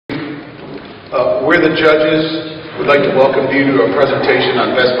We're the judges. We'd like to welcome you to our presentation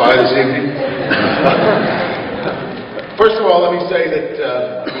on Best Buy this evening. First of all, let me say that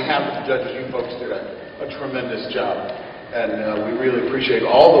on behalf of the judges, you folks did a tremendous job. And we really appreciate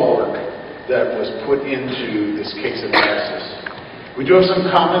all the work that was put into this case analysis. We do have some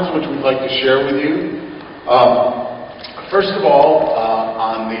comments which we'd like to share with you. First of all,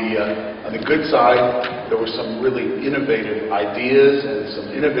 on the good side, there were some really innovative ideas and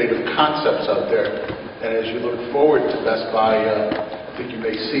some innovative concepts out there. And as you look forward to Best Buy, I think you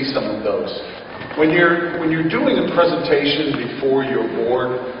may see some of those. When you're doing a presentation before your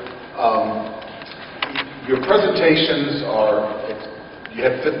board, your presentations you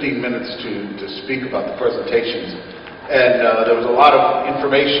have 15 minutes to speak about the presentations. And there was a lot of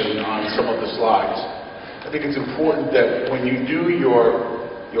information on some of the slides. I think it's important that when you do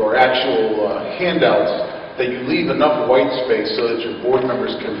your actual handouts, that you leave enough white space so that your board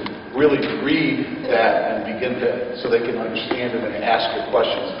members can really read that and begin to, so they can understand it and ask your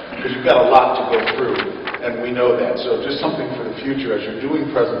questions. Because you've got a lot to go through, and we know that. So just something for the future as you're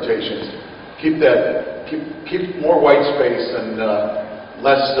doing presentations, keep more white space and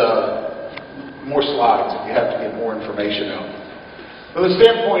more slides if you have to get more information out. From the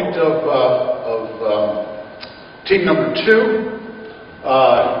standpoint of team number 2,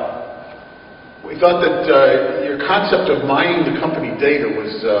 we thought that your concept of mining the company data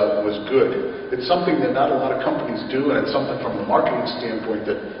was good. It's something that not a lot of companies do, and it's something from a marketing standpoint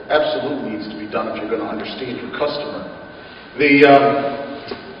that absolutely needs to be done if you're going to understand your customer.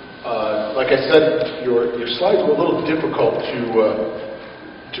 Like I said, your slides were a little difficult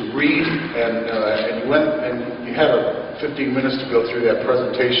to read, and you went and you had 15 minutes to go through that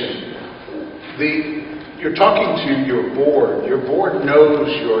presentation. You're talking to your board. Your board knows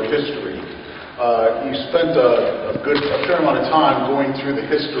your history. You spent a fair amount of time going through the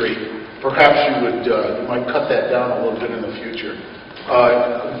history. Perhaps you might cut that down a little bit in the future.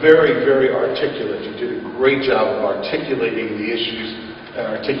 Very, very articulate. You did a great job of articulating the issues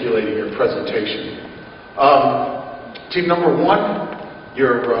and articulating your presentation. Team number 1,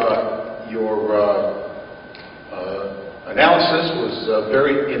 your analysis was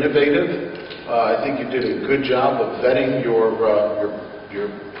very innovative. I think you did a good job of vetting your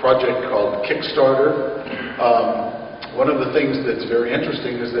project called Kickstarter. One of the things that's very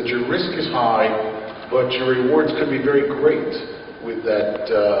interesting is that your risk is high, but your rewards could be very great with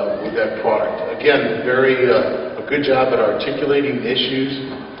that product. Again, a good job at articulating the issues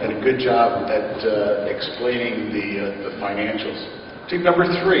and a good job at explaining the financials. Team number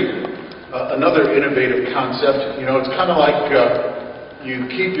 3, another innovative concept. You know, it's kind of like you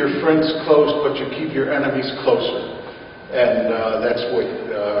keep your friends close, but you keep your enemies closer. And that's what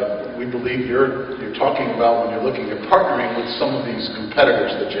we believe you're talking about when you're looking at partnering with some of these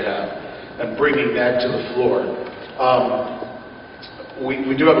competitors that you have and bringing that to the floor.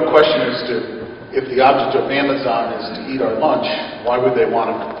 We do have a question as to if the object of Amazon is to eat our lunch, why would they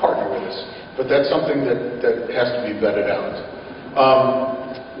want to partner with us? But that's something that has to be vetted out.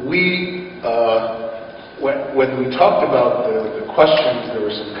 When we talked about the questions, there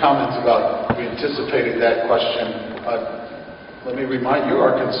were some comments about we anticipated that question. Let me remind you,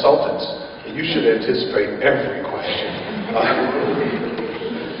 our consultants, you should anticipate every question.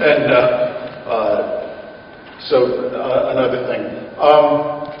 Another thing.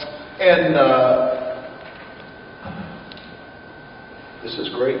 This is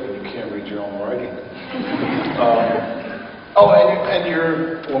great when you can't read your own writing.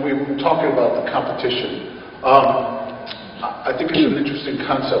 When we were talking about the competition, I think it's an interesting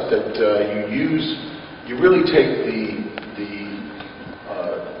concept that you really take the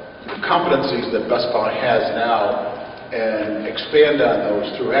competencies that Best Buy has now and expand on those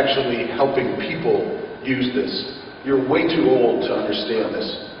through actually helping people use this. You're way too old to understand this,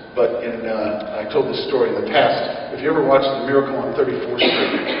 but I told this story in the past. If you ever watched The Miracle on 34th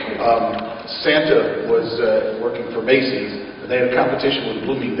Street, Santa was working for Macy's, and they had a competition with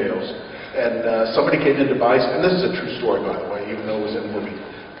Bloomingdale's. And somebody came in to buy, and this is a true story, by the way, even though it was in the movie.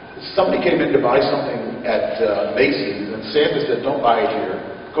 Somebody came in to buy something at Macy's, and Santa said, "Don't buy it here.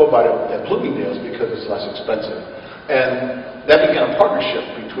 Go buy it at Bloomingdale's because it's less expensive." And that began a partnership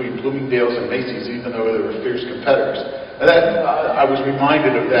between Bloomingdale's and Macy's, even though they were fierce competitors. And I was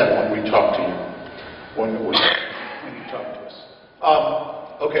reminded of that when we talked to you, when you talked to us.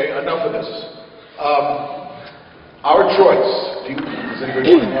 Okay, enough of this. Our choice. Does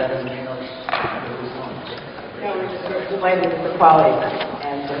anybody want to add anything else? No, we're just delighted with the quality,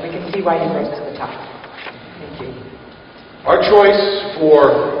 and we can see why you raised to the top. Thank you. Our choice for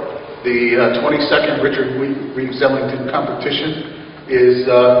the 22nd Richard Reeves Ellington competition is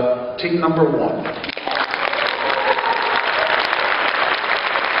team number 1.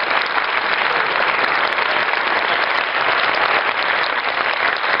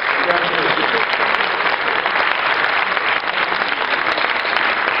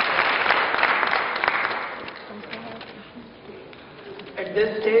 At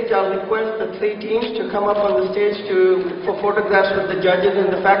this stage, I'll request the 3 teams to come up on the stage for photographs with the judges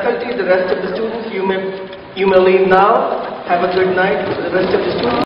and the faculty. The rest of the students, you may leave now. Have a good night. The rest of the students.